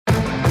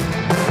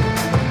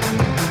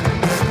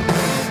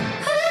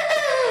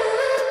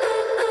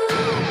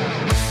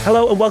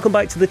Hello and welcome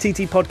back to the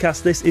TT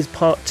podcast. This is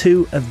part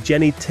 2 of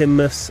Jenny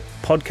Tinmouth's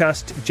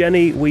podcast.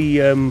 Jenny,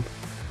 we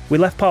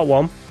left part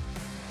 1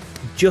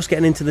 just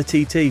getting into the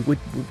TT. We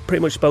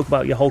pretty much spoke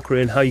about your whole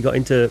career and how you got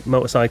into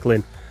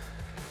motorcycling.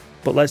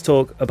 But let's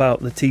talk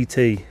about the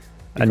TT.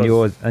 And you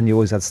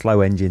always had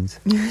slow engines.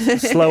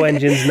 slow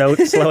engines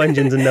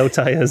and no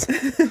tyres.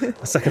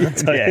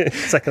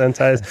 Second-hand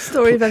tyres.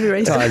 Story of every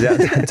race.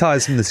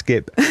 Tyres from the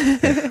skip.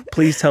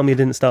 Please tell me you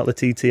didn't start the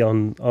TT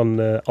on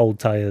old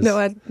tyres. No,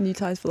 I had new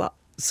tyres for that.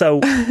 So,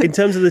 in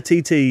terms of the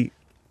TT,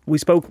 we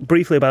spoke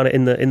briefly about it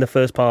in the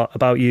first part,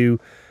 about you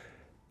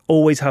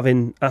always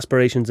having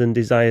aspirations and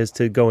desires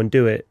to go and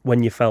do it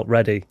when you felt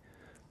ready.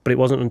 But it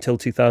wasn't until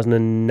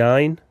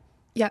 2009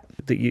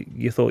 that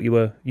you thought you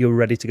were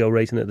ready to go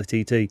racing at the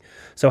TT.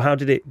 So how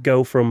did it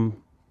go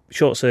from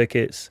short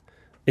circuits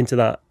into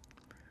that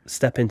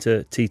step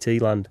into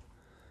TT land?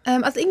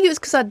 I think it was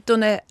because I'd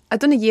done a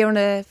year on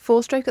a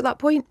 4-stroke at that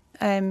point.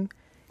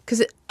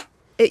 Because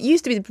it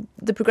used to be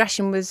the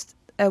progression was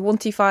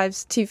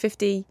 125s,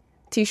 250,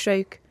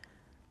 2-stroke,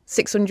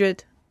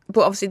 600.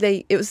 But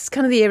obviously it was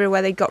kind of the era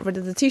where they got rid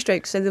of the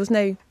 2-strokes, so there was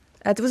no.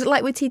 Was it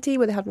like with TT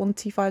where they had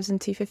 125s and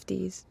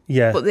 250s?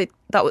 Yeah, but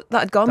that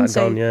had gone.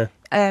 Yeah.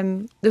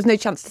 There was no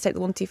chance to take the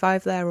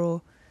 125 there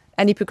or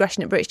any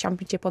progression at British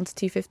Championship onto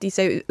 250.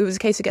 So it was a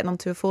case of getting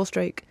onto a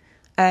 4-stroke.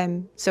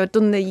 So I'd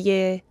done the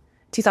year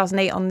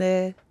 2008 on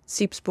the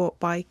Supersport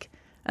bike,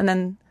 and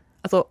then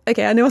I thought,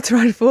 okay, I know how to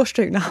ride a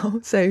 4-stroke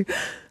now, so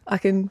I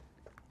can.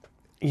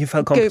 You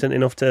felt competent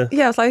enough to.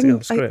 Yeah, I was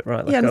like, screw it,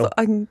 right? Let's I go. thought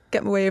I can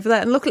get my way over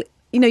there. And luckily,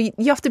 you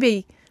have to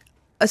be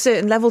a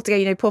certain level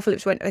to go. Paul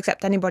Phillips won't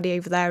accept anybody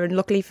over there, and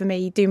luckily for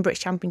me, doing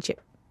British Championship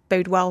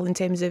bode well in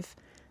terms of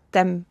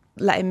them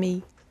letting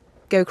me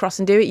go across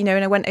and do it. And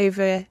I went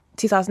over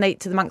 2008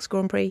 to the Manx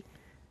Grand Prix.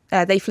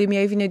 They flew me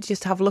over,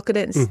 just to have a look at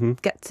it and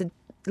get to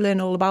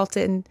learn all about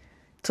it and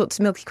talk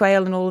to Milky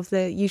Quail and all of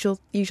the usual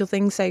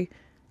things. So,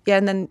 yeah,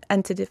 and then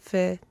entered it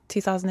for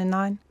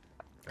 2009.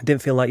 I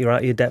didn't feel like you were out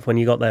of your depth when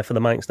you got there for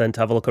the Manx then to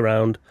have a look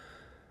around.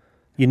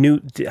 You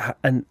knew,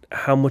 and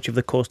how much of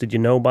the course did you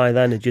know by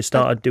then? Had you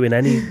started doing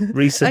any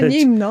research? I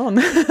knew none.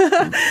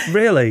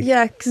 Really?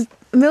 Yeah, because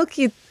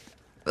Milky,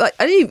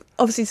 I knew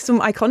obviously some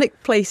iconic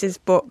places,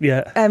 but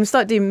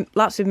started doing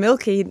laps with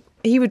Milky.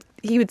 He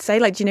would say,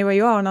 like, do you know where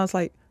you are? And I was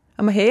like,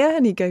 am I here?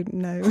 And he'd go,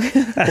 no.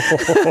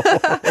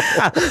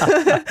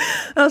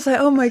 I was like,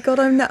 oh my God,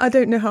 I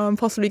don't know how I'm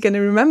possibly going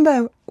to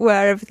remember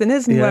where everything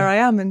is and where I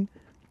am. And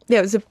yeah,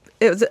 it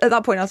was at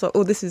that point I thought,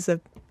 oh, this is a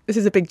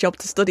big job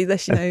to study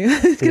this,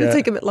 It's going to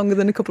take a bit longer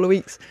than a couple of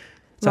weeks.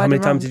 So how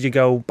many times did you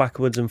go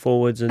backwards and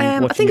forwards and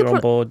watching your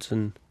onboards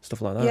and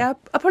stuff like that? Yeah,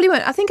 I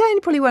think I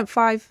only probably went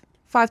five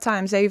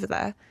times over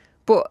there.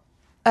 But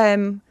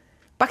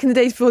back in the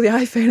days before the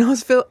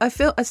iPhone,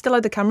 I still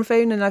had a camera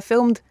phone and I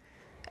filmed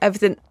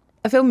everything.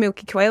 I filmed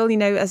Milky Quail,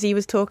 as he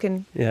was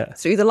talking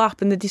through the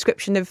lap and the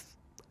description of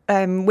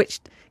which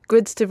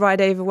grids to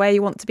ride over, where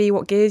you want to be,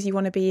 what gears you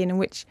want to be in, and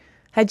which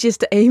hedges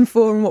to aim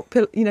for, and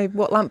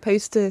what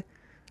lampposts to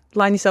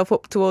line yourself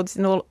up towards,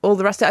 and all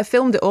the rest of it. I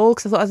filmed it all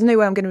because I thought there's no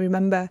way I'm going to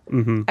remember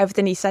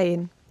everything he's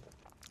saying.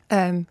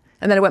 And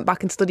then I went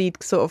back and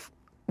studied sort of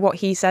what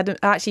he said, and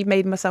I actually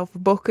made myself a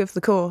book of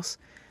the course.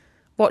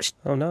 Watched.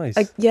 Oh, nice.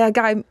 A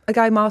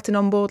guy Martin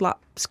on board lap,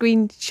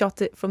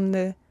 screenshot it from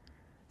the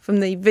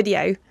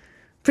video,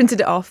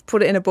 printed it off,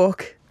 put it in a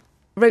book,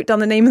 wrote down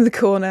the name of the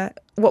corner,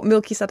 what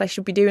Milky said I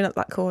should be doing at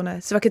that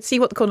corner, so I could see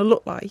what the corner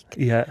looked like.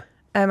 Yeah.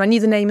 I knew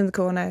the name in the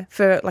corner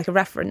for like a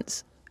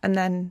reference, and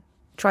then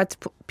tried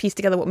to piece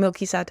together what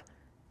Milky said,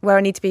 where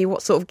I need to be,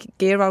 what sort of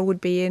gear I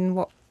would be in,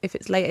 what if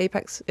it's late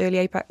apex, early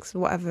apex,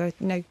 whatever,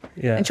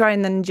 and try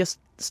and then just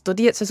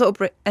study it. So I sort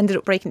of ended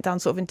up breaking it down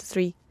sort of into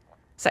 3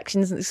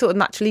 sections, and it sort of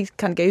naturally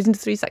kind of goes into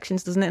 3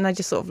 sections, doesn't it? And I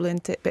just sort of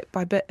learned it bit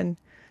by bit, and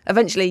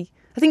eventually,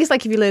 I think it's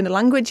like if you learn a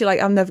language, you're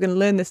like, I'm never going to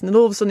learn this, and then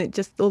all of a sudden it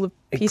just, all the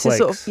pieces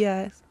sort of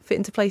fit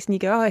into place, and you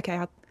go, oh, okay,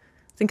 I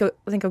think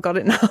I've got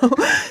it now.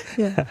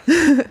 Yeah.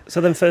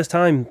 So then, first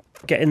time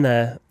getting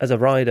there as a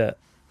rider,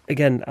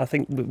 again, I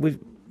think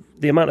with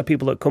the amount of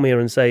people that come here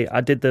and say,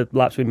 I did the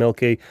laps with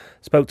Milky,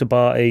 spoke to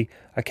Barty,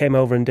 I came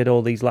over and did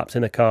all these laps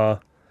in a car,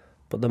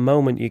 but the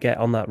moment you get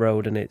on that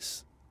road and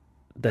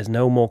there's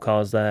no more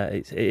cars there,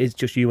 it is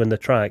just you and the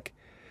track.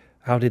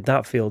 How did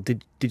that feel?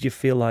 Did you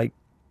feel like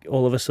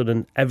all of a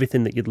sudden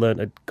everything that you'd learned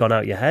had gone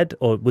out your head,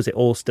 or was it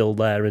all still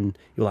there and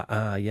you're like,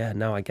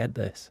 now I get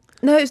this?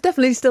 No, it's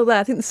definitely still there.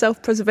 I think the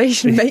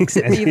self-preservation makes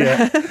it be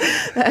there.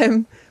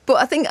 But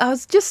I think I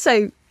was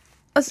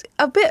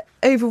a bit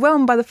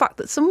overwhelmed by the fact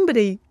that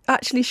somebody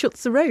actually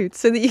shuts the road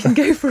so that you can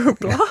go for a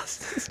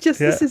blast. It's just,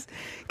 this is,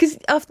 because,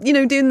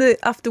 doing the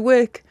after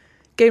work,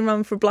 going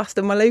around for a blast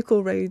on my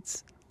local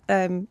roads,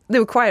 they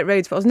were quiet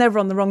roads, but I was never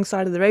on the wrong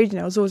side of the road,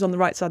 I was always on the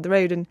right side of the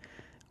road and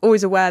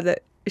always aware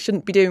that I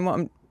shouldn't be doing what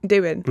I'm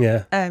doing.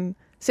 Yeah.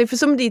 So for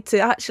somebody to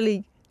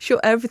actually shut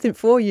everything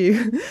for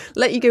you,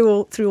 let you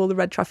go through all the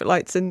red traffic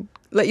lights and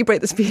let you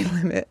break the speed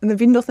limit, and there'd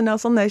be nothing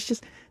else on there.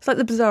 It's like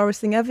the bizarrest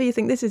thing ever. You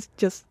think this is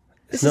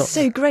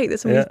so great that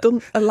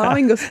somebody's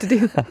allowing us to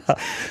do this.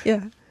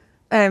 Yeah.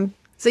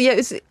 So yeah, it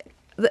was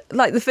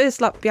like the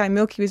first lap behind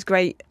Milky was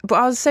great, but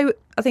I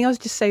think I was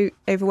just so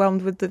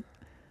overwhelmed with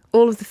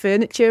all of the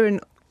furniture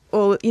and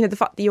all, the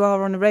fact that you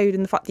are on a road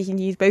and the fact that you can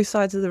use both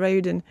sides of the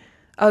road. And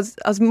I was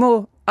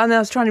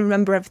trying to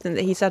remember everything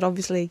that he said,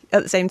 obviously,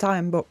 at the same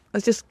time, but I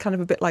was just kind of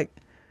a bit like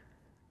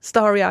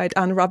starry-eyed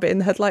and a rabbit in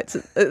the headlights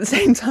at the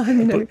same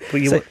time,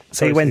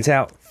 So you went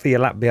out for your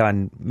lap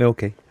behind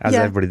Milky, as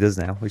everybody does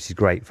now, which is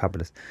great,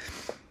 fabulous.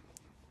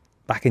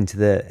 Back into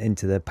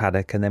the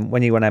paddock, and then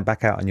when you went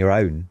back out on your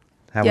own,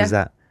 how was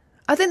that?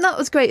 I think that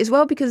was great as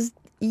well, because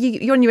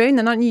you're on your own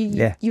then, aren't you?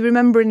 Yeah. You're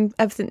remembering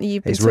everything that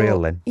you've been It's taught.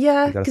 real then.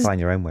 Yeah. You've got to find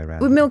your own way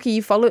around. With Milky,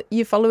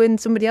 you're following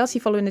somebody else,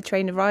 you're following a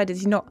train of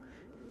riders.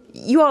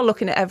 You are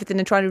looking at everything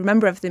and trying to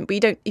remember everything,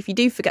 but if you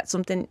do forget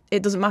something,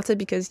 it doesn't matter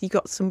because you've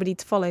got somebody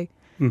to follow.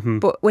 Mm-hmm.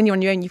 But when you're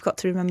on your own, you've got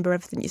to remember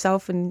everything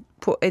yourself and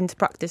put into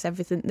practice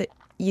everything that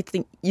you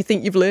think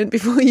you've learned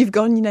before you've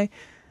gone,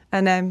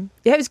 And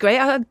it was great.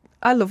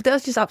 I loved it. I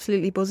was just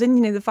absolutely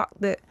buzzing. The fact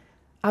that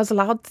I was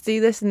allowed to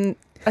do this and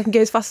I can go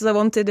as fast as I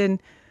wanted,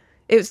 and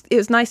it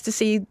was nice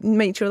to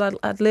make sure that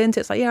I'd learned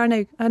it. It's like, I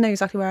know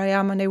exactly where I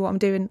am. I know what I'm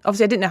doing.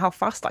 Obviously, I didn't know how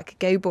fast I could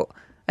go, but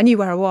I knew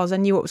where I was. I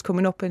knew what was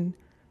coming up, and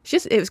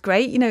it was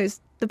great.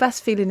 It's the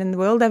best feeling in the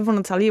world. Everyone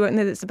will tell you, won't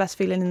they, that it's the best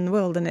feeling in the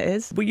world, and it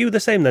is. Were you the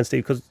same then,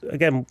 Steve? Because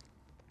again,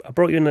 I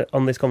brought you in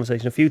on this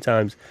conversation a few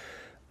times,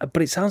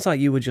 but it sounds like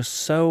you were just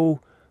so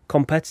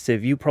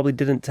competitive. You probably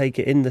didn't take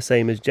it in the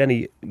same as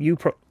Jenny.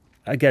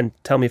 Again,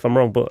 tell me if I'm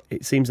wrong, but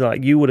it seems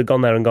like you would have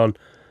gone there and gone,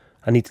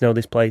 I need to know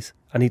this place.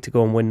 I need to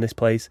go and win this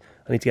place.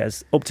 I need to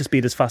get up to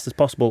speed as fast as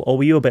possible. Or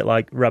were you a bit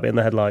like rabbit in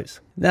the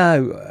headlights?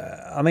 No,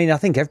 I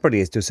think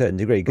everybody is to a certain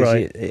degree, because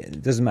Right.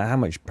 it doesn't matter how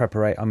much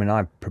preparation.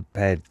 I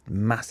prepared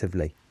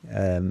massively.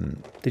 Did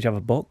you have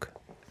a book?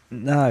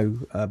 No,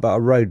 but I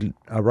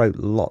wrote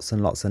lots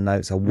and lots of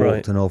notes. I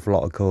walked an awful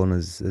lot of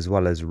corners as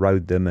well as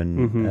rode them,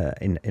 and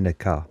in a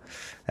car.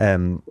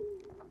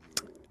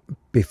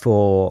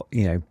 Before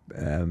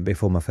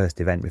my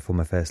first event, before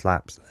my first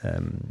laps,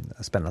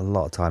 I spent a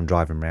lot of time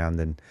driving around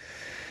and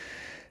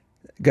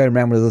going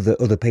around with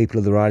other people,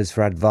 other riders,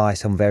 for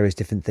advice on various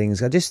different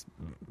things.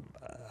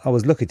 I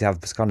was lucky to have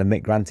this kind of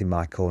Mick Grant in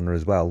my corner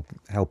as well,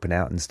 helping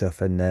out and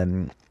stuff.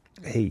 And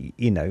he,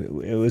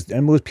 it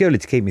was purely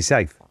to keep me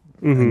safe.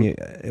 Mm-hmm. And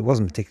it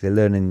wasn't particularly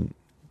learning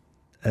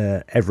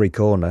every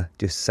corner,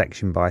 just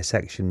section by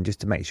section, just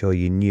to make sure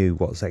you knew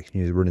what section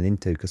you were running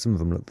into, because some of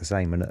them look the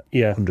same, and at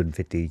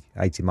 150,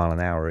 80 mile an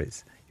hour,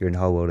 you're in a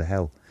whole world of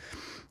hell.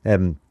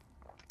 And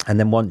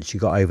then once you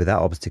got over that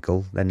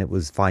obstacle, then it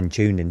was fine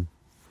tuning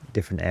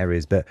different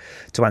areas. But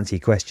to answer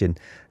your question,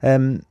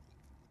 it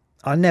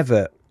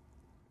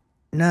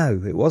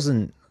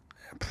wasn't,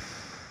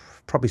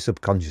 probably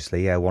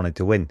subconsciously, I wanted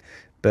to win,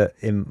 but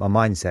in my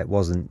mindset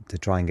wasn't to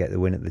try and get the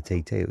win at the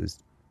TT. It was,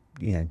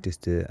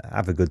 just to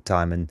have a good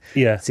time and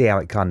see how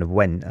it kind of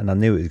went. And I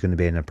knew it was going to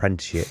be an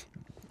apprenticeship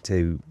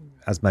to,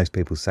 as most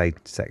people say,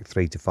 take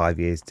 3 to 5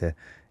 years to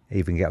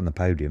even get on the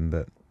podium.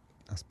 But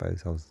I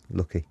suppose I was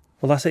lucky.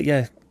 Well, that's it.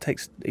 Yeah,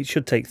 it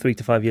should take 3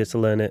 to 5 years to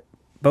learn it.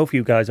 Both of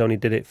you guys only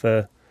did it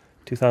for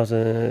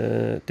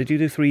 2000. Did you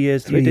do 3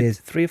 years? 3 years.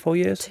 Did 3 or 4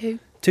 years? 2.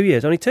 2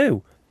 years. Only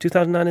 2.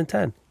 2009 and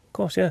 10. Of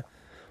course, yeah.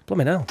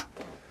 Blimey hell.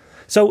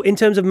 So, in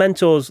terms of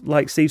mentors,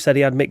 like Steve said,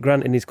 he had Mick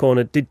Grant in his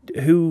corner.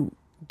 Who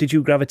did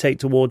you gravitate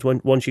towards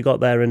once you got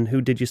there, and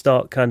who did you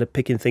start kind of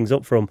picking things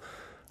up from,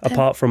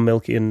 apart from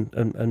Milky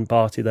and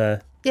Barty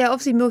there? Yeah,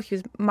 obviously Milky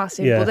was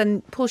massive, Yeah. but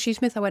then Paul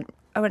Shoesmith,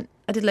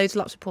 I did loads of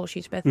laps with Paul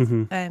Shoesmith.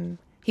 Mm-hmm.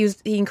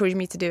 He encouraged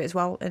me to do it as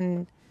well,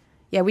 and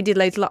yeah, we did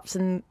loads of laps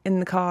in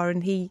the car,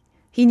 and he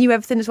knew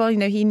everything as well.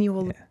 He knew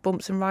all the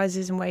bumps and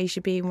rises and where he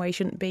should be and where he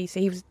shouldn't be. So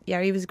he was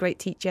a great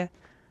teacher.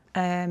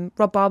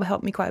 Rob Barber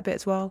helped me quite a bit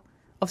as well.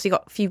 Obviously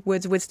got a few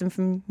words of wisdom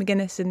from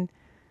McGuinness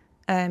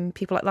and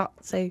people like that.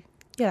 So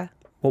yeah.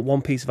 What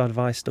one piece of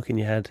advice stuck in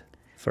your head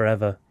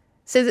forever?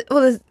 So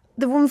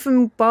the one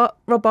from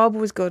Rob Barber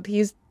was good.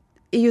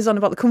 He was on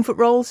about the comfort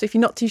roll. So if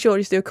you're not too sure,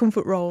 just do a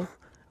comfort roll.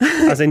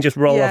 As in just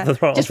roll off the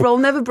throttle? Just roll,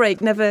 never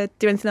brake, never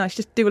do anything else.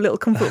 Just do a little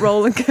comfort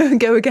roll and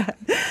go again.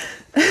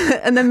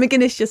 And then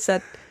McGuinness just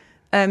said,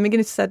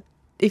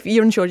 if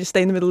you're unsure, just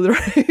stay in the middle of the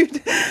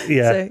road.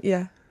 Yeah. So,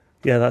 yeah.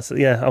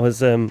 Yeah, I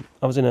was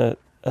in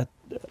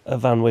a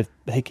van with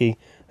Hickey,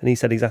 and he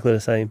said exactly the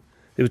same.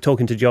 He was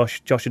talking to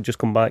Josh. Josh had just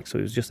come back, so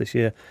it was just this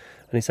year.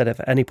 And he said, if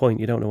at any point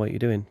you don't know what you're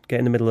doing, get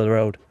in the middle of the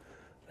road.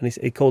 And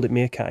he called it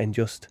meerkatting,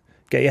 just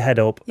get your head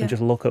up and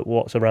just look at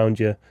what's around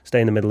you, stay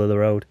in the middle of the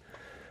road.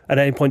 At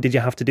any point, did you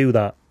have to do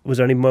that? Was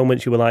there any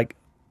moments you were like,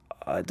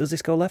 does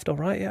this go left or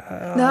right?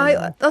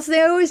 No, that's the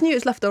thing. I always knew it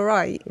was left or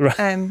right.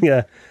 Right.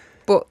 Yeah.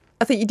 But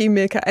I think you do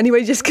meerkat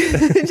anyway, just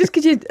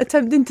because you're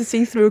attempting to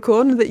see through a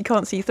corner that you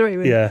can't see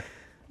through.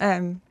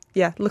 And,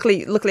 yeah.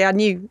 Luckily,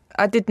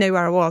 I did know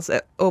where I was.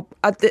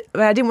 I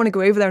didn't want to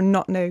go over there and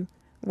not know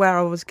where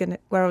I was going.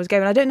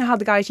 I don't know how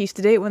the guys used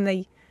to do it when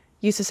they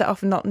used to set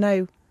off and not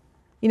know.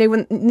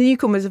 When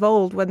newcomers of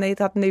old, when they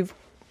had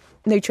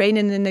no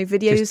training and no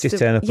videos. Just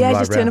turn up and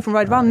ride turn up and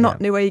ride around, around, not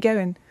know where you're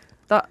going.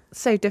 That's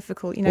so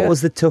difficult, What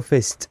was the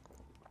toughest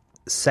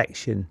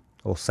section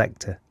or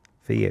sector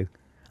for you?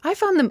 I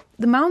found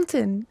the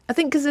mountain, I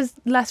think because there's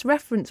less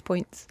reference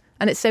points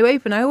and it's so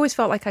open, I always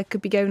felt like I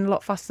could be going a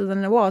lot faster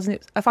than I was. And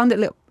I found it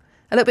a little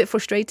bit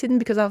frustrating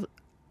because I was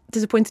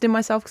disappointed in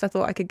myself because I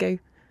thought I could go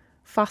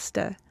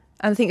faster.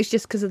 And I think it's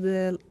just because of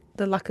the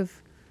lack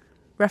of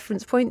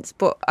reference points.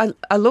 But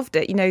I loved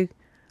it, I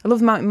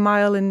love Mountain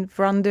Mile and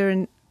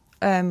Veranda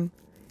and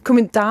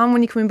coming down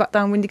when you're coming back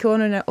down Windy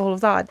Corner and all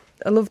of that.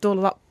 I loved all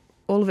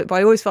of it, but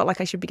I always felt like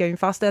I should be going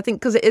faster. I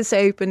think because it is so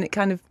open, it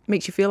kind of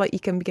makes you feel like you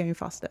can be going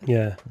faster.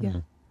 Yeah.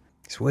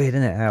 It's weird,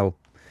 isn't it, how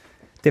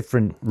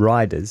different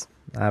riders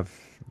have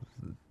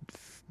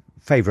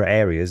favourite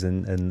areas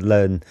and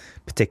learn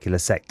particular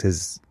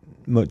sectors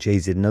much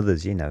easier than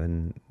others,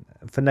 and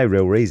for no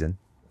real reason.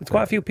 There's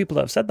quite a few people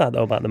that have said that,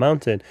 though, about the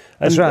mountain. And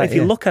that's right, if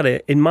you look at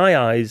it, in my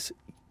eyes,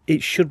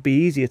 it should be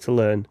easier to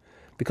learn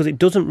because it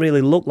doesn't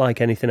really look like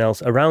anything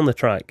else around the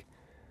track.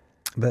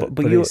 But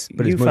you much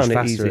found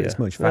faster. it easier. It's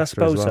much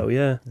faster. I suppose as well. So,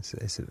 yeah.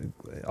 It's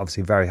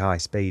obviously very high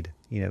speed.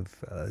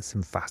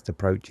 Some fast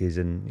approaches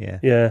and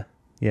Yeah,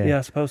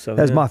 I suppose so.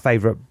 That's my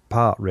favourite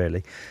part,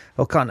 really.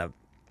 Well, kind of,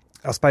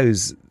 I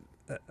suppose,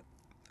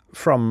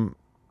 from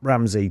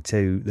Ramsey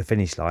to the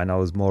finish line, I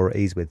was more at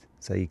ease with.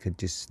 So you could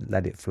just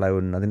let it flow,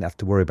 and I didn't have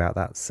to worry about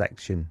that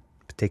section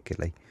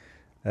particularly.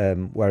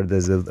 Where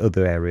there's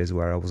other areas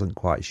where I wasn't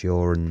quite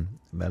sure and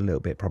a little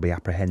bit probably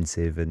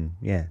apprehensive, and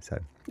so.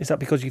 Is that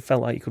because you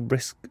felt like you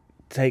could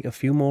take a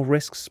few more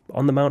risks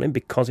on the mountain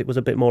because it was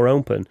a bit more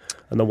open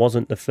and there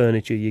wasn't the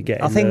furniture you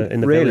get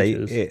in the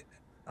villages?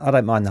 I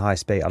don't mind the high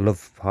speed. I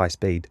love high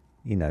speed,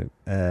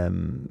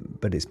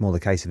 but it's more the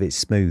case of it's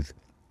smooth.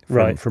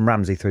 From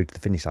Ramsey through to the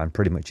finish line,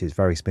 pretty much it's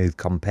very smooth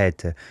compared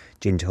to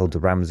Gingerhill to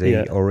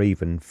Ramsey, or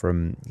even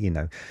from,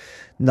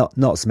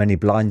 not so many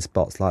blind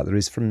spots like there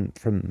is from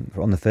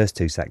on the first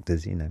two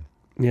sectors,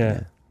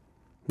 Yeah.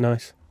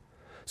 Nice.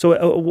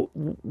 So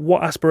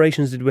what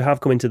aspirations did we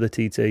have coming to the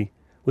TT?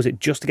 Was it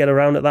just to get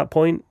around at that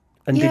point?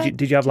 And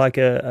did you have like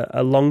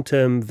a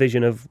long-term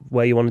vision of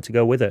where you wanted to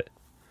go with it?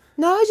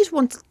 No, I just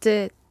wanted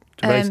to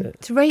race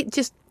it.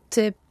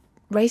 To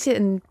race it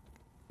and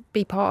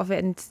be part of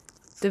it, and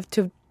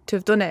to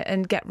have done it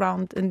and get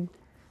round and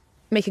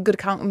make a good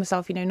account of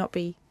myself, not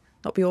be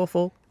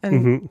awful,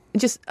 and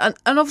and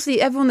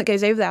obviously everyone that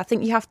goes over there, I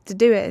think you have to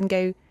do it and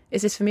go,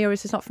 is this for me or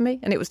is this not for me?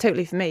 And it was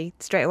totally for me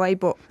straight away,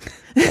 but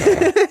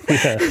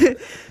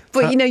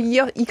but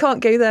you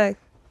can't go there,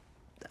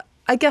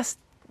 I guess,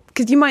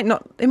 because you might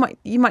not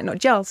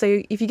gel.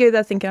 So if you go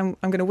there thinking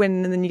I'm going to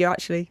win, and then you go,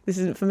 actually this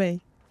isn't for me,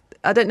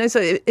 I don't know. So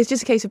it's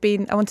just a case of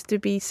I wanted to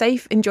be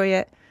safe, enjoy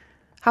it,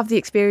 have the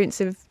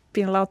experience of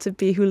being allowed to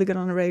be a hooligan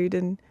on the road.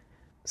 And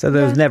so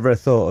there was never a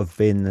thought of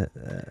being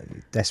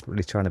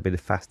desperately trying to be the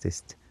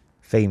fastest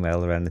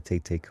female around the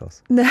TT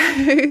course?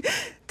 No,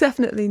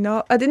 definitely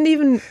not. I didn't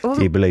even.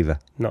 Do you believe her?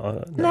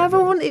 No, I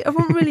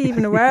wasn't really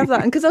even aware of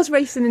that. And because I was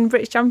racing in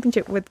British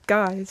Championship with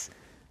guys,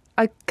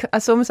 I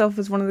saw myself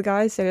as one of the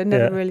guys. So I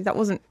never really. That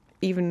wasn't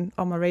even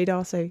on my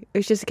radar. So it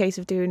was just a case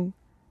of doing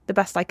the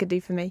best I could do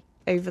for me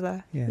over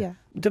there. Yeah.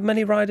 Do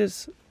many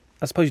riders?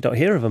 I suppose you don't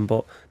hear of them,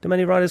 but do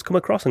many riders come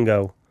across and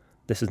go,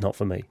 "This is not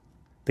for me"?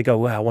 They go,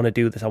 well, I want to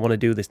do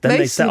this. Then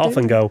they set off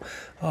and go,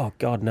 oh,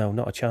 God, no,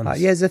 not a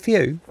chance. Yeah, there's a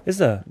few. Is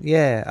there?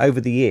 Yeah,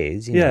 over the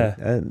years. You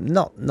know,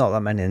 not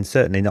that many, and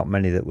certainly not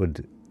many that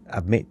would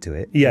admit to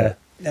it. Yeah.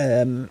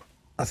 But,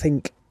 I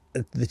think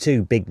the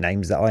two big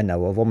names that I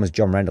know of, one was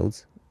John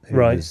Reynolds, who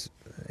was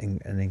an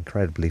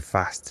incredibly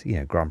fast,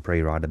 Grand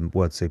Prix rider,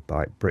 World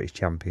Superbike, British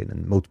champion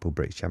and multiple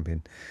British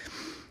champion.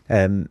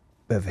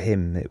 But for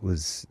him,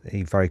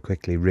 he very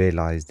quickly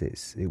realised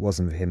it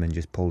wasn't for him and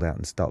just pulled out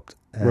and stopped.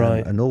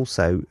 And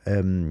also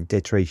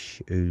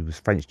Dietrich, who was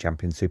French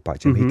champion, Superbike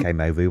champion, he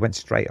came over. He went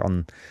straight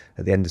on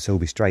at the end of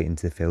Sulby, straight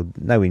into the field.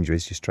 No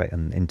injuries, just straight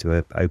on into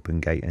an open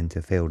gate into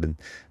the field, and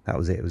that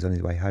was it. It was on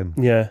his way home.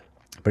 Yeah.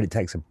 But it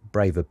takes a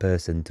braver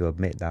person to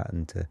admit that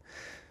and to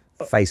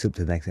face up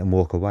to the next and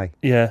walk away.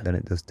 Yeah. Than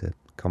it does to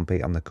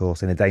compete on the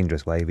course in a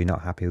dangerous way if you're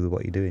not happy with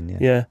what you're doing.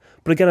 Yeah.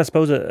 But again, I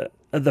suppose at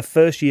the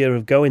first year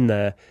of going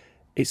there,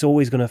 it's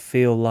always going to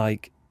feel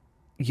like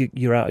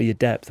you're out of your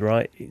depth,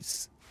 right?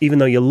 It's even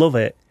though you love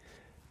it,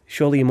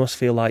 surely you must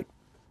feel like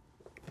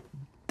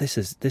this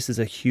is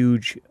a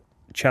huge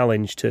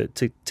challenge to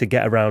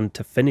get around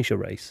to finish a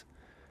race.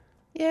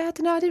 Yeah, I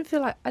don't know. I didn't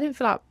feel like out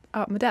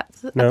of my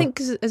depth. No? I think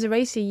because as a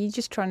racer, you're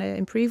just trying to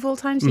improve all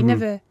the time. So you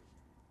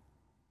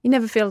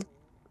never feel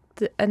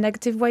a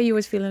negative way. You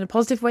always feel in a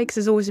positive way because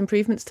there's always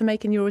improvements to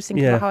make, and you're always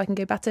thinking about how I can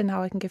go better and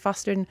how I can go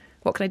faster and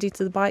what can I do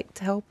to the bike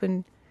to help.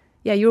 And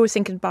yeah, you're always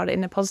thinking about it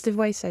in a positive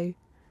way. So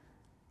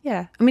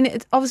yeah, I mean,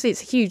 it's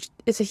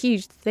a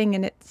huge thing,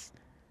 and it's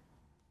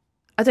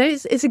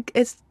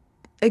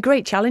a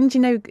great challenge.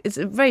 It's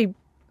a very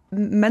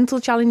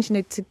mental challenge.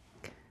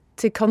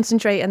 To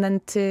concentrate and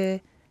then to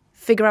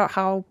figure out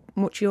how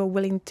much you're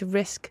willing to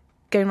risk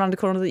going around a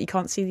corner that you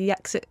can't see the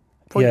exit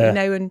point.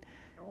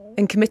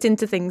 And committing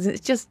to things.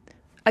 It's just,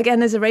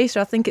 again, as a racer,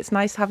 I think it's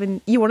nice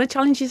you want to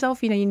challenge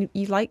yourself.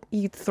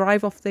 You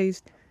thrive off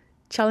those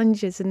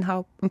challenges and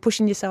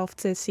pushing yourself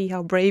to see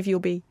how brave you'll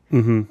be.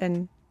 Mm-hmm.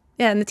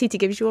 And the TT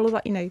gives you all of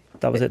that, you know.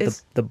 That was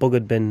it. The bug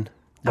had been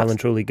well and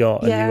truly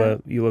got,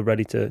 and you were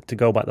ready to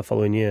go back the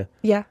following year.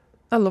 Yeah,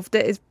 I loved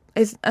it.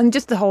 And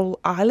just the whole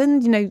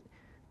island, you know,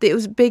 it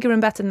was bigger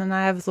and better than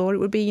I ever thought it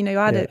would be. You know,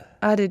 I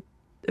had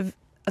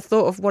a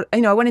thought of what,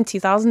 you know, I went in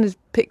 2000 as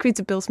pit crew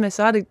to Bill Smith,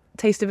 so I had a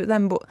taste of it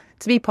then, but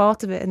to be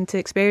part of it and to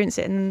experience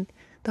it, and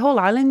the whole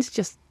island's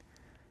just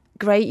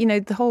great, you know,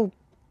 the whole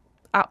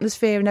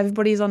atmosphere, and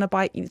everybody's on a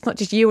bike. It's not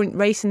just you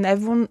racing,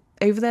 everyone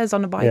over there's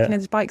on a bike, you know,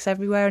 there's bikes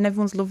everywhere and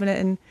everyone's loving it.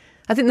 And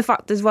I think the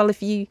fact as well,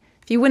 if you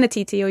win a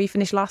TT or you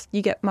finish last,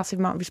 you get massive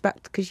amount of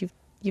respect because you've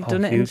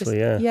done it.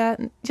 Hugely,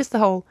 and just the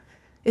whole,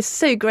 it's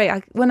so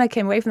great. When I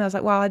came away from there, I was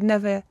like, wow, I'd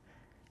never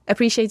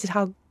appreciated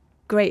how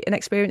great an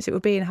experience it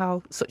would be and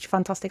how such a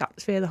fantastic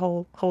atmosphere the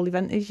whole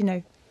event is, you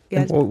know.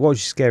 Yeah. What was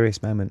your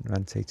scariest moment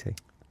around TT?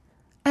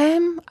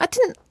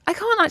 I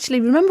can't actually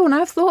remember one.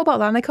 I've thought about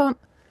that and I can't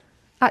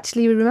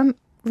actually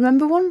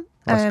remember one.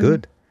 That's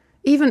good.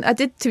 Even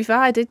to be fair,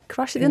 I did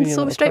crash at the end of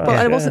Silver Straight, but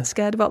I wasn't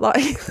scared about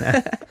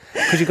that.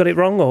 Because you got it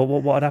wrong, or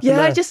what had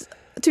happened there?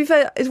 To be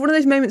fair, it's one of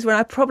those moments when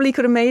I probably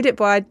could have made it,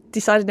 but I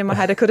decided in my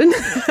head I couldn't.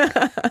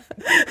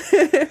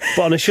 But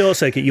on a short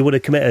circuit, you would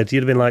have committed.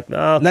 You'd have been like,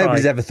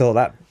 nobody's ever thought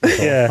that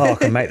before. Yeah. I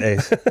can make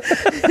this.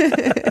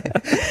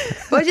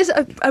 But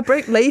I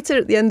broke later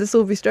at the end of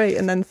Silver Straight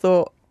and then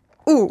thought,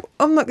 oh,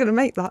 I'm not going to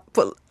make that.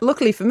 But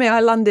luckily for me, I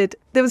landed,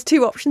 there was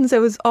two options.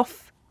 There was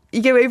off,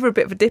 you go over a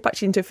bit of a dip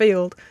actually into a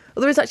field,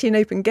 or there is actually an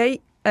open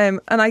gate.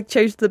 And I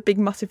chose the big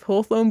massive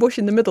hawthorn bush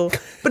in the middle,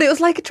 but it was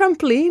like a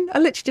trampoline. I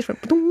literally just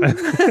went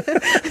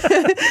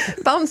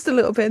bounced a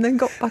little bit and then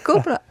got back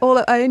up. And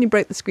I only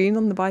broke the screen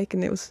on the bike,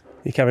 and it was.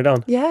 You carried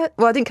on. Yeah,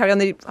 well, I didn't carry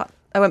on.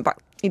 I went back,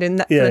 you know,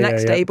 for the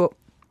next day. But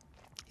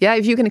yeah,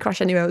 if you're going to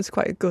crash anywhere, it was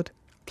quite a good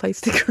place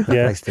to crash.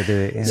 Yeah, place to do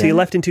it. Yeah. So you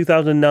left in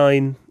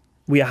 2009.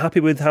 Were you happy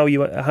with how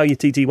your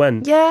TT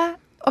went? Yeah,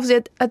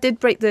 obviously I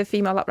did break the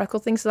female lap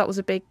record thing, so that was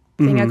a big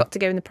thing. I got to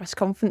go in the press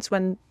conference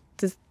when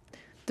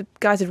the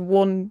guys had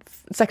won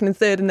second and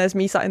third, and there's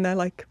me sat in there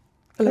like,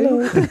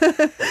 hello. So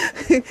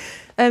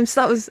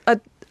that was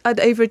I'd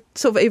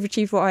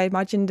overachieved what I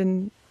imagined,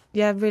 and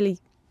yeah, really,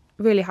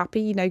 really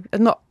happy. You know,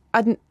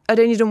 I'd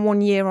only done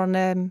 1 year on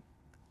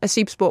a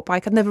super sport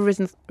bike. I'd never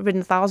ridden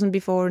 1,000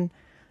 before, and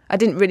I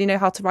didn't really know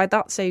how to ride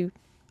that. So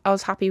I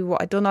was happy with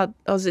what I'd done. I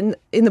was in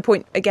the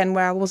point again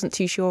where I wasn't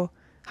too sure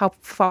how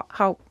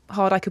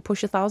hard I could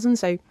push 1,000.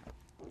 So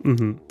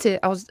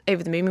I was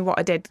over the moon with what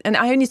I did, and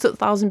I only took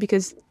 1,000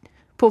 because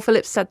Paul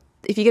Phillips said,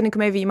 if you're going to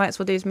come over, you might as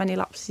well do as many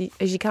laps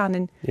as you can,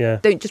 and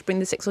don't just bring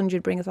the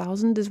 600, bring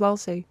 1,000 as well.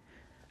 So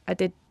I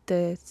did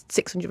the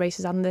 600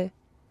 races and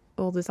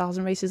all the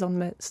 1,000 races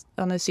on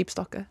a super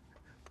stocker.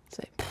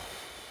 So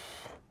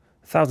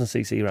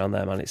 1,000cc around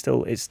there, man. It's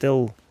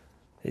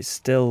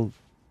still.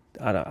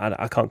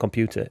 I can't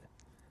compute it.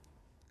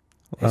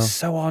 Well, it's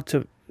so hard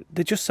to.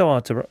 They're just so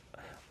hard to.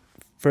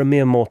 For a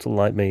mere mortal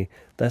like me,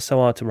 they're so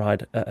hard to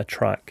ride at a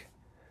track,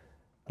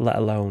 let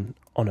alone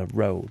on a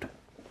road.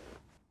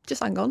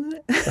 Just hang on,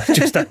 isn't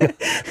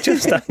it?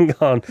 just hang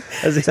on.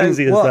 As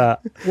easy as that.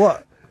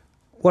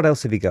 What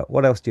else have you got?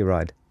 What else do you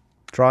ride?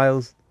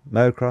 Trials,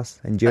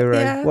 motocross, enduro?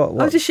 Yeah, what?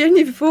 I was just showing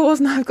you before,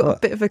 wasn't I? I've got a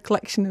bit of a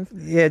collection of.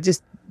 Yeah,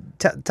 just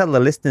tell the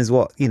listeners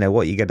what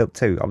you get up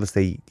to.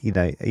 Obviously,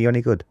 are you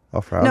any good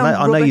off-road? No,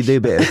 I know you do a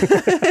bit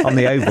of, on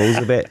the ovals,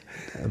 a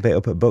bit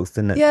up at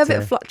Buxton. Yeah, a bit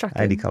of flat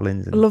tracking. Eddie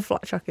Collins. I love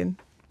flat tracking.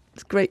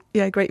 It's great.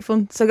 Yeah, great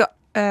fun. So I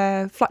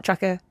got flat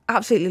tracker.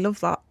 Absolutely love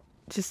that.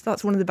 Just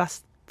that's one of the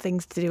best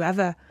things to do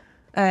ever.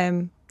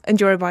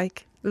 Enduro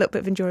bike, a little bit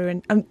of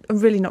enduring. I'm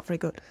really not very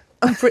good.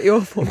 I'm pretty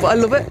awful, but I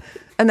love it.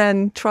 And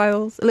then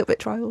trials, a little bit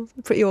trials.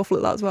 I'm pretty awful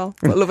at that as well,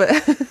 but I love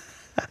it.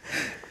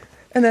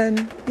 And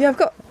then I've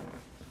got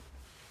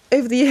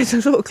over the years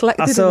I've sort of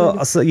collected.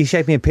 I saw you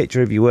showed me a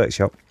picture of your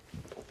workshop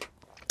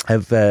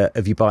of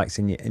your bikes,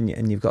 and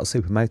you've got a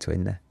supermoto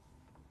in there.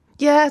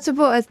 Yeah,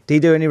 do you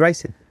do any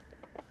racing?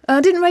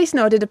 I didn't race.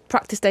 No, I did a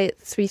practice day at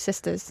Three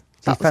Sisters.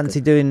 Do you fancy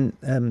doing?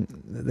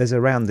 There's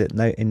a round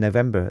in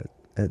November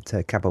at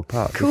Cabell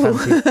Park. Cool.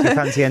 Do you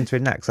fancy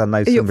entering that? Because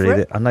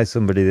I know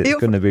somebody that's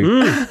going to be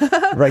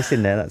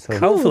racing there. That's all.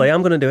 Hopefully,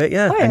 I'm going to do it.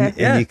 Yeah,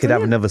 and you could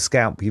have another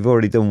scalp. You've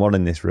already done one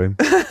in this room.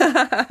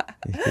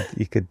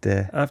 you could.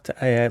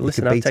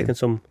 Listen, I've taken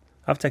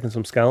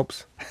some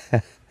scalps.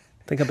 I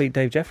think I beat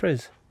Dave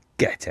Jeffries.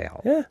 Get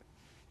out. Yeah,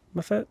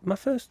 my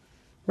first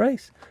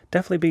race.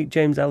 Definitely beat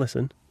James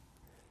Ellison.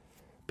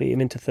 Beat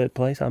him into third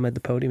place. I made the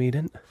podium. He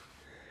didn't.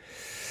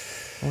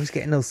 Oh, he's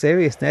getting all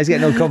serious now. He's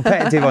getting all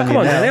competitive on you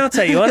now. Come on, I'll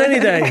take you on any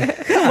day.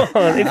 Come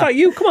on. In fact,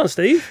 come on,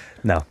 Steve.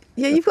 No.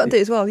 Yeah, you've got to do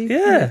it as well.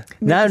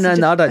 No,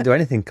 I don't do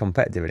anything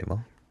competitive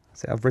anymore.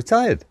 So I've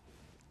retired.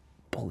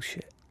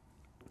 Bullshit.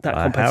 That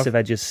competitive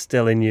edge is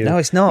still in you. No,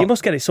 it's not. You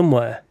must get it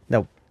somewhere.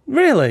 No.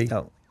 Really?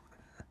 No.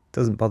 It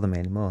doesn't bother me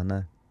anymore,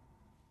 no.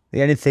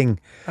 The only thing...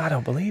 I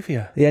don't believe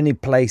you. The only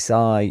place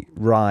I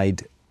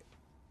ride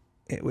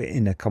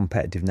in a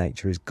competitive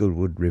nature is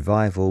Goodwood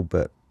Revival,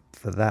 but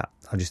for that,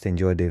 I just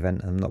enjoy the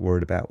event and I'm not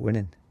worried about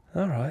winning.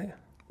 All right.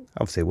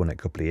 Obviously, I won it a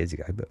couple of years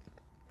ago, but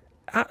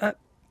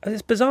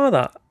it's bizarre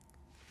that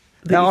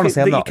no,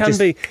 honestly, I'm not. You can just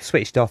be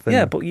switched off. And,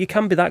 yeah, but you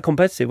can be that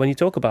competitive when you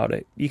talk about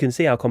it. You can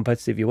see how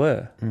competitive you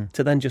were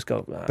to then just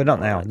go. But not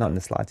now, not in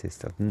the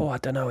slightest. Oh, I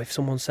don't know. If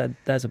someone said,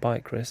 "There's a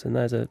bike, Chris, and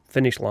there's a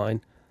finish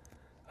line,"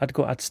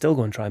 I'd still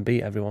go and try and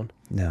beat everyone.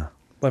 No,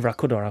 whether I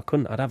could or I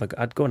couldn't,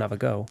 I'd go and have a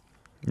go.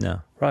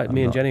 No, right.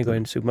 Me and Jenny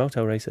going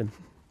supermoto racing.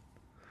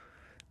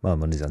 My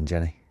money's on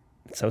Jenny.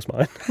 So's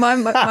mine. My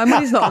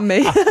money's not on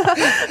me.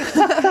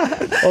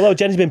 Although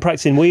Jenny's been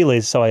practicing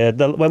wheelies, so I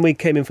heard when we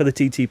came in for the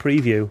TT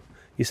preview.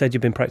 You said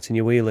you've been practicing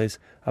your wheelies.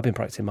 I've been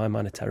practicing mine.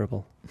 Mine are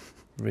terrible.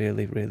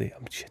 Really, really.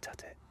 I'm shit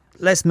at it.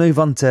 Let's move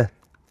on to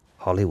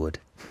Hollywood.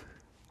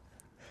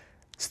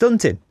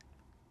 Stunting.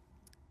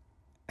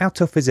 How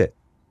tough is it?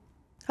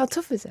 How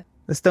tough is it?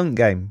 The stunt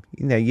game.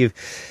 You know, you've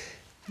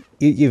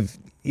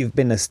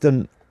been a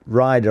stunt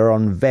rider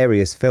on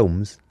various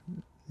films,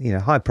 you know,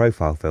 high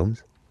profile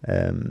films.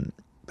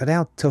 But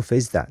how tough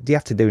is that? Do you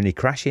have to do any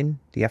crashing?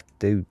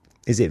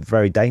 Is it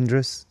very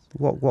dangerous?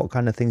 What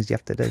kind of things do you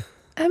have to do?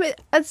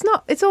 It's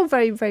not. It's all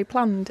very, very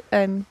planned.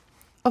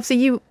 Obviously,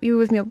 you were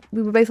with me.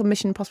 We were both on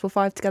Mission Impossible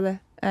 5 together.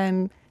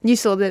 You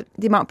saw the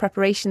amount of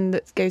preparation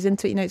that goes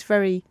into it. You know, it's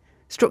very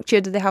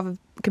structured. They have a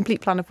complete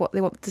plan of what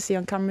they want to see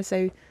on camera.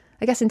 So,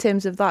 I guess in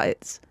terms of that,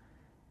 it's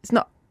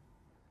not.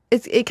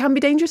 It can be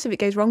dangerous if it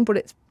goes wrong, but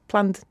it's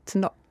planned to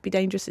not be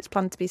dangerous. It's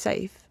planned to be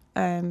safe.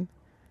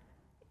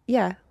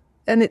 Yeah,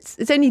 and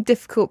it's only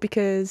difficult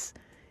because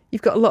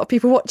you've got a lot of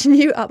people watching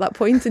you at that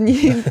point, and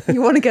you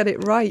want to get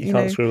it right. You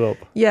can't screw up.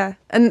 Yeah,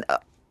 and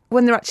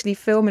when they're actually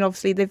filming,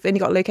 obviously they've only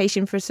got a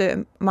location for a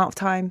certain amount of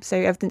time, so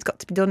everything's got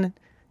to be done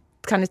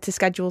kind of to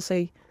schedule.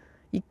 So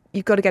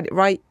you've got to get it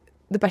right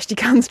the best you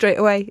can straight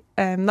away.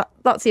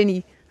 That's the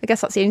only. I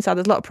guess that's the only side.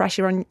 There's a lot of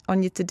pressure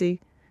on you to do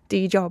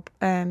your job.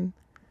 And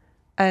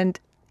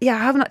yeah, I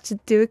haven't had to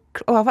do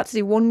I've had to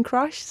do one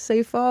crash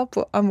so far,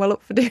 but I'm well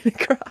up for doing a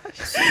crash.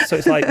 So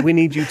it's like we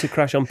need you to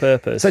crash on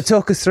purpose. So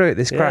talk us through it.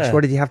 This crash. Yeah.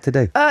 What did you have to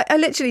do? I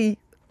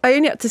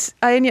only had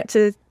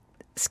to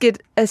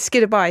skid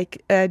a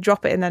bike,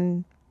 drop it, and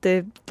then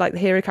the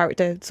hero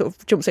character sort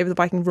of jumps over the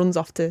bike and runs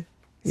off to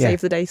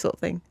save the day, sort of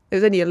thing. It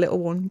was only a little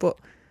one, but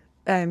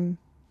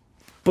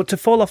to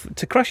fall off,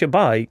 to crash a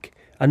bike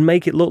and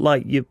make it look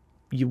like you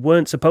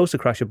weren't supposed to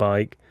crash a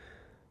bike,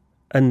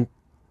 and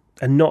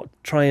not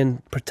try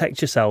and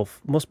protect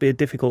yourself must be a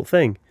difficult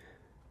thing.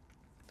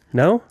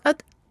 No?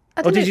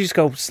 Or did you just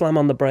go slam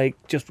on the brake?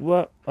 Just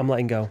what? I'm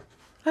letting go.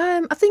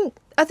 I think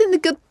the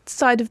good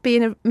side of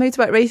being a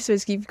motorbike racer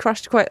is you've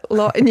crashed quite a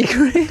lot in your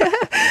career.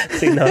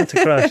 Seen how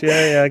to crash?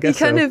 Yeah, I guess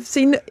you kind of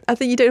seen. I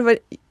think you don't have.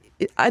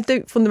 I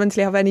don't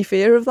fundamentally have any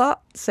fear of that.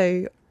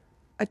 So,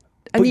 but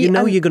you're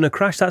going to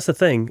crash. That's the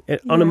thing.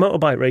 On a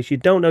motorbike race, you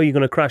don't know you're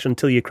going to crash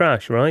until you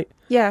crash, right?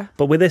 Yeah.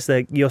 But with this,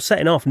 you're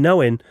setting off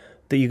knowing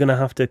that you're going to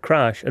have to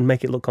crash and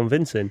make it look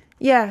convincing.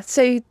 Yeah,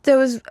 so there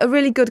was a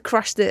really good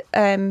crash that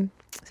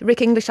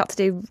Rick English had to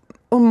do.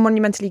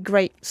 Monumentally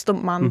great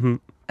stuntman,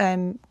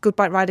 good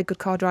bike rider, good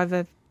car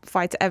driver,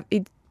 fighter.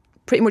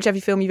 Pretty much every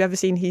film you've ever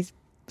seen, he's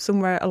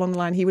somewhere along the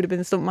line, he would have been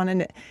the stuntman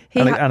in it.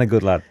 And a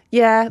good lad.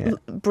 Yeah,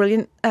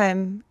 brilliant.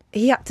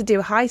 He had to do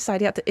a high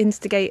side. He had to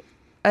instigate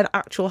an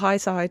actual high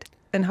side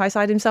and high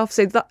side himself.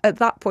 So at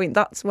that point,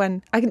 that's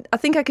when I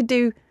think I could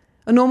do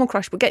a normal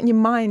crash, but getting your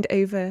mind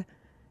over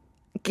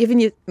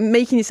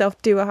making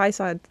yourself do a high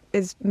side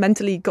is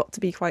mentally got to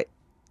be quite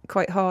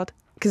hard,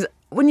 because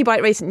when you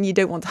bike racing you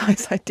don't want to high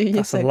side, do you?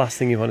 That's the last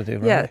thing you want to do,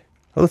 right? Yeah.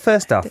 Well, the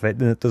first half of it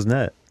doesn't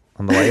hurt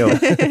on the way up.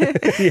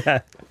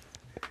 Yeah.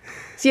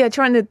 So yeah,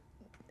 trying to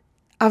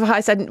have a high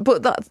side,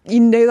 but that's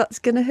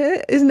gonna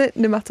hurt, isn't it?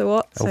 No matter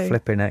what. So,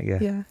 flipping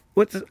it, yeah.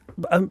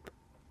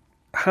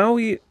 How are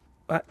you?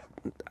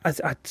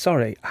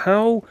 Sorry,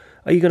 how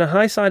are you going to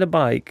high side a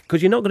bike?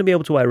 Because you're not going to be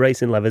able to wear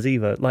racing leathers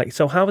either.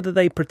 So how did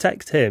they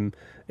protect him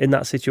in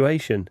that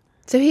situation?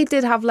 So he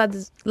did have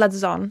leathers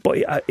on, but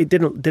it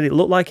didn't. Did it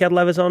look like he had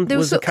leathers on?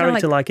 Was the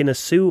character like in a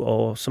suit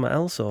or something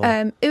else? Or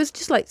it was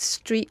just like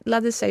street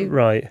leather. So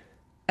right.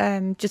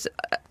 Just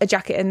a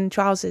jacket and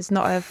trousers,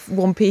 not a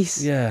one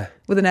piece. Yeah.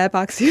 With an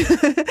airbag suit.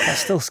 That's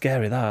still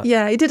scary. That.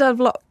 Yeah, he did have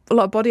a lot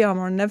of body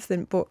armor and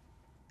everything, but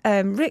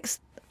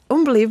Rick's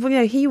unbelievable.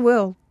 He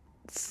will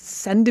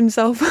send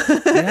himself.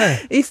 Yeah.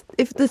 If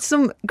there's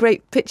some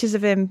great pictures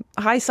of him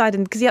high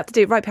siding, because he had to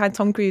do it right behind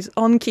Tom Cruise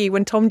on key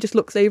when Tom just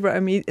looks over at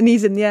him and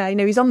he's in the air.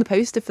 He's on the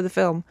poster for the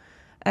film,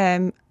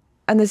 and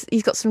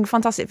he's got some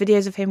fantastic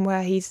videos of him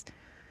where he's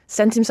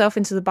sent himself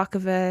into the back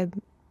of a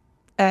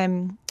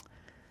van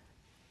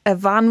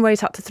where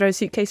he's had to throw a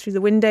suitcase through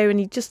the window, and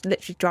he just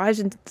literally drives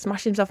and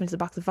smashes himself into the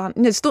back of the van.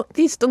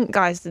 These stunt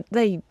guys,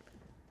 they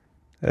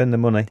earn their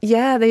money.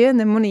 Yeah, they earn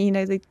their money.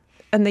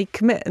 They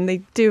commit and they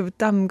do a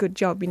damn good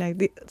job.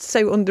 They're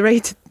so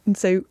underrated and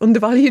so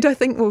undervalued, I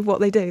think, with what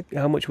they do.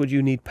 How much would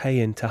you need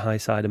paying to high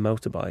side a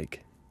motorbike?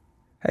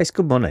 It's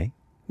good money.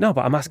 No,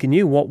 but I'm asking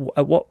you,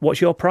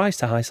 what's your price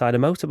to high side a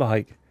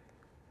motorbike?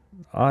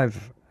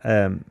 If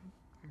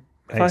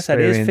I said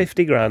it is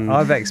 50 grand.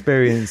 I've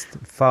experienced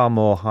far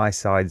more high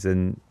sides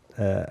and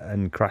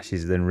and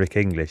crashes than Rick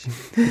English.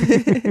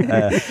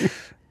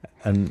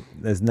 And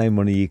there's no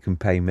money you can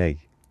pay me.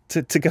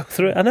 To go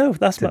through it. I know,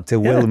 that's to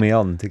will me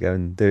on to go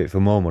and do it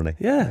for more money.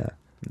 Yeah. No.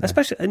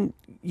 Especially, and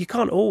you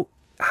can't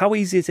how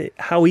easy is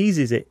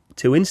it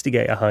to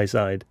instigate a high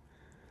side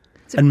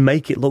and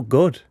make it look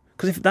good?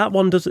 Because if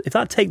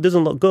that take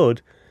doesn't look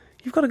good,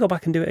 you've got to go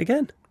back and do it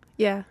again.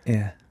 Yeah.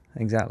 Yeah,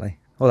 exactly.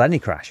 Well, any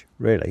crash,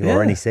 really,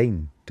 or any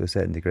scene to a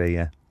certain degree,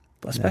 yeah.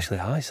 But especially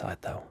high side,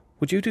 though.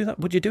 Would you do that?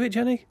 Would you do it,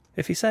 Jenny?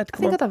 If he said,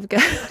 come on. I'd have a go.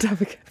 I'd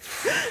have a go.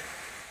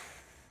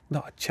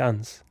 Not a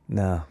chance.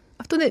 No.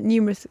 I've done it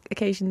numerous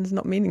occasions,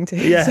 not meaning to.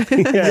 Yeah,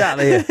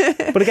 exactly.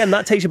 Yeah. But again,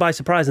 that takes you by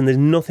surprise, and there's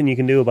nothing you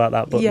can do about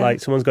that. But like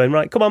someone's going,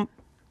 right, come on,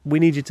 we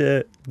need you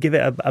to give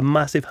it a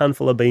massive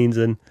handful of beans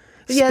and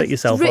spit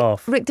yourself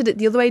off. Rick did it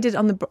the other way. He did it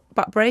on the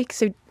back brake,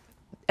 so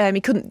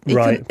he couldn't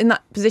in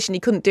that position. He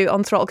couldn't do it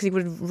on throttle because he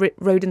would have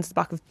rode into the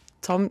back of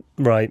Tom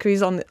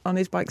Cruise on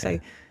his bike. So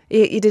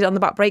he did it on the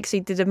back brake. So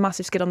he did a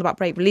massive skid on the back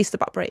brake, released the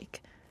back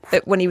brake.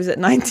 But when he was at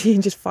 90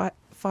 and just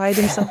fired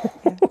himself.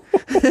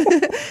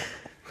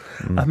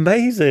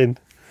 Amazing.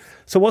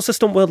 So what's the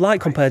stunt world like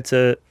compared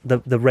to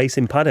the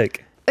racing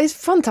paddock? It's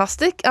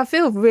fantastic. I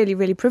feel really,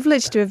 really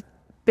privileged to have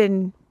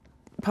been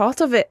part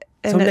of it.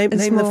 So name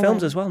the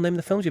films as well. Name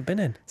the films you've been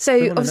in.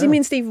 So obviously me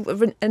and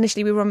Steve,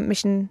 initially we were on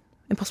Mission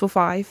Impossible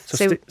 5.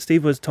 So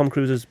Steve was Tom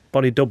Cruise's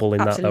body double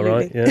in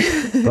absolutely. that though,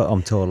 right? Yeah. But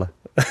I'm taller.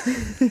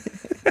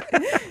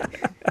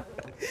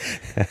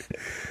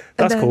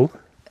 That's cool.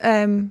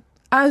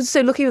 I was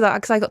so lucky with that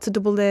because I got to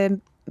double the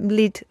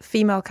lead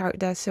female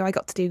character, so I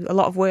got to do a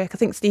lot of work. I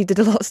think Steve did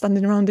a lot of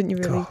standing around, didn't you?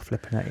 Really? God,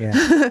 flipping it,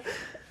 yeah.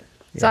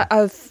 So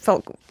I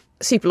felt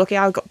super lucky.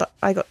 I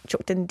got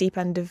chucked in the deep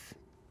end of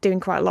doing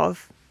quite a lot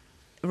of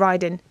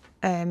riding.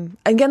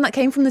 Again, that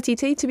came from the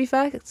TT. To be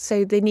fair,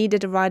 so they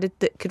needed a rider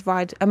that could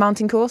ride a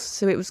mountain course.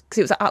 So it was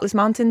at Atlas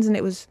Mountains, and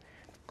it was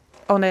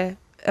on a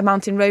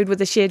mountain road with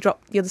a sheer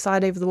drop the other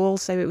side over the wall.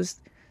 So it was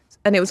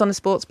on a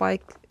sports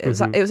bike. It was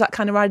that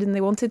kind of riding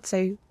they wanted.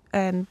 So.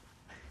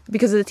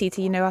 Because of the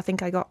TT, I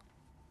think I got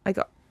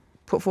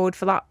put forward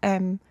for that.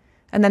 And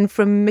then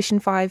from Mission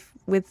 5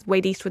 with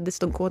Wade Eastwood, the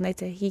stunt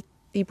coordinator, he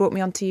brought me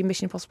on to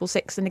Mission Impossible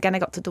 6, and again I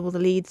got to double the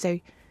lead. So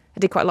I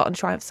did quite a lot on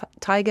Triumph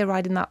Tiger,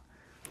 riding that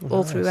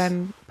all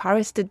through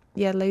Paris. Did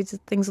loads of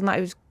things on that.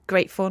 It was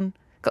great fun.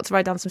 Got to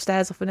ride down some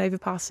stairs off an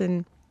overpass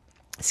and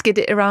skid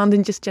it around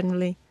and just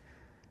generally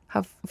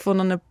have fun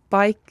on a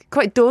bike.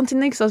 Quite daunting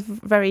though, because I was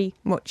very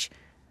much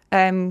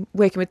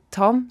working with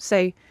Tom.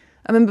 So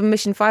I remember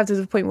Mission 5, there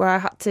was a point where I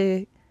had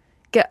to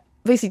get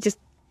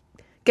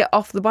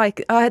off the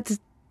bike. I had to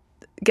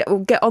get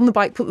on the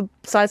bike, put the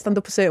side stand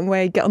up a certain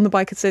way, get on the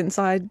bike a certain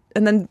side,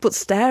 and then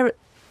stare at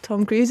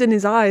Tom Cruise in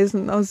his eyes.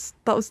 And that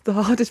was the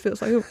hardest bit.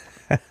 It was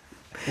like,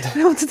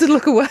 I wanted to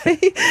look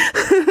away.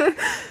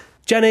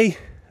 Jenny,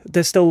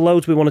 there's still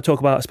loads we want to talk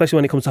about, especially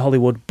when it comes to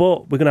Hollywood,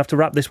 but we're going to have to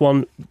wrap this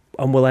one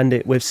and we'll end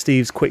it with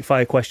Steve's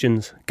quick-fire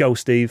questions. Go,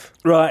 Steve.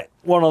 Right,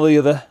 one or the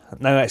other.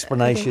 No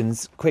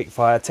explanations.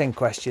 Quick-fire, 10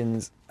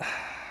 questions.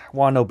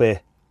 Wine or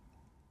beer?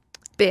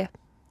 Beer.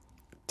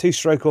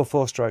 2-stroke or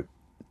 4-stroke?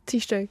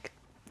 2-stroke.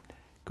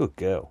 Good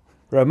girl.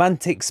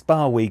 Romantic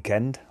spa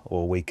weekend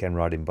or weekend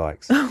riding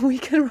bikes?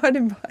 Weekend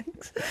riding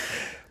bikes.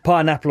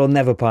 Pineapple or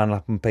never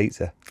pineapple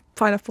pizza?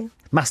 Pineapple.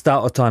 Mass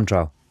start or time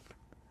trial?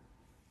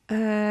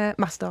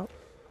 Mass start.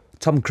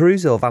 Tom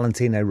Cruise or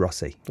Valentino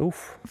Rossi?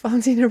 Oof.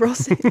 Valentino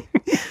Rossi.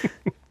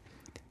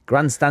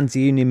 Grandstand to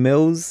Union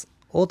Mills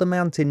or the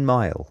Mountain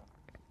Mile?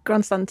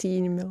 Grandstand to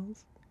Union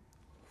Mills.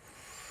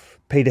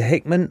 Peter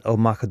Hickman or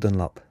Michael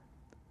Dunlop?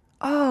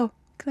 Oh,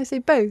 can I say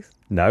both?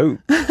 No.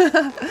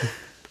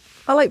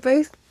 I like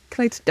both.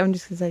 I'm just going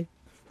to say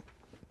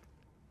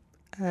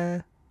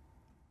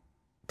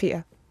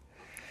Peter.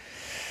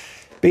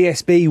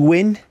 BSB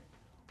win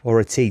or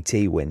a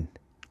TT win?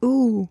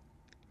 Ooh.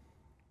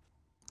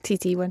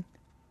 TT win.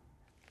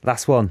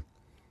 Last one.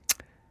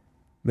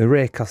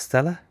 Maria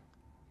Costello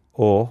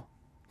or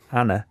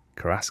Anna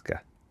Carrasco?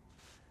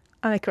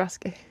 Anna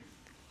Carrasco.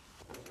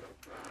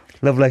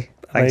 Lovely.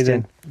 Thanks,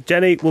 Amazing. Jen.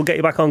 Jenny, we'll get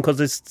you back on because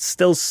there's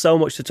still so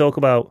much to talk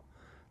about.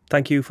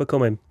 Thank you for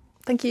coming.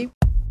 Thank you.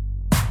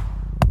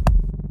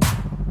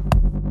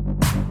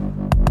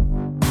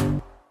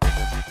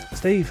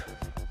 Steve,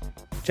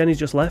 Jenny's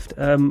just left.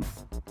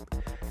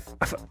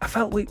 I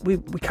felt we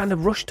kind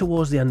of rushed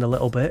towards the end a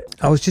little bit.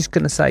 I was just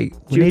going to say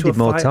we needed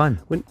more time.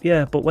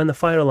 But when the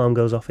fire alarm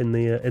goes off in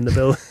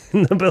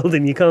the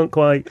building, you can't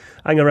quite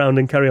hang around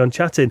and carry on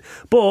chatting.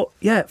 But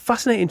yeah,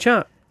 fascinating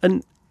chat,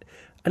 and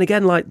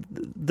again, like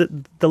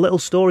the little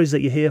stories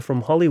that you hear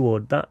from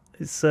Hollywood, that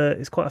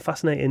it's quite a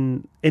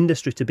fascinating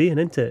industry to be in,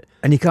 isn't it?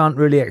 And you can't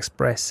really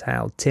express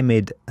how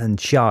timid and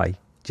shy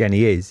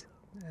Jenny is,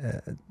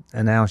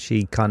 and how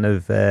she kind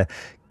of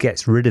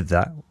gets rid of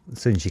that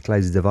as soon as she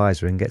closes the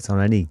visor and gets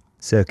on any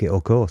circuit or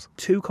course.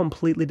 Two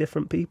completely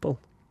different people.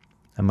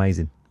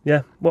 Amazing.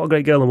 Yeah, what a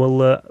great girl,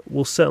 and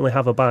we'll certainly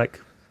have her back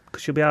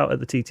she'll be out at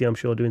the TT, I'm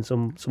sure, doing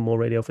some more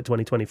radio for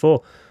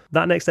 2024.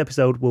 That next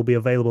episode will be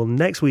available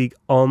next week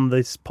on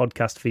this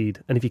podcast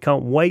feed. And if you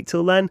can't wait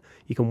till then,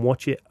 you can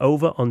watch it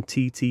over on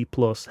TT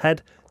Plus.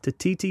 Head to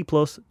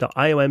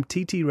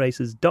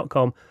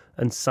ttplus.iomttraces.com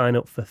and sign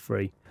up for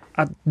free.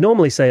 I'd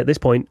normally say at this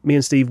point, me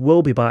and Steve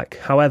will be back.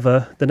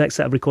 However, the next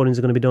set of recordings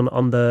are going to be done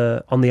on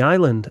the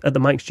island at the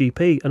Mike's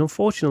GP. And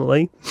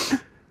unfortunately,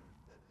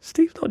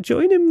 Steve's not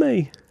joining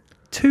me.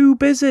 Too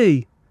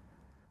busy.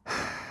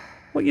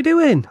 What are you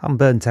doing? I'm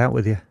burnt out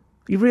with you.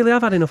 You really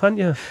have had enough, haven't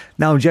you?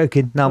 No, I'm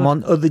joking. No, I'm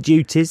on other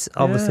duties,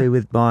 obviously,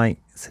 with my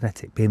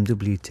Cinetic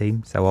BMW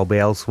team, so I'll be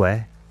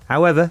elsewhere.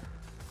 However,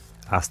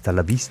 hasta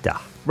la vista.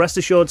 Rest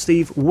assured,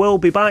 Steve will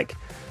be back.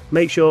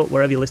 Make sure,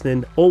 wherever you're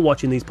listening or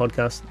watching these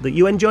podcasts, that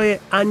you enjoy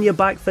it and you're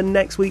back for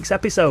next week's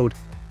episode.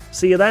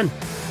 See you then.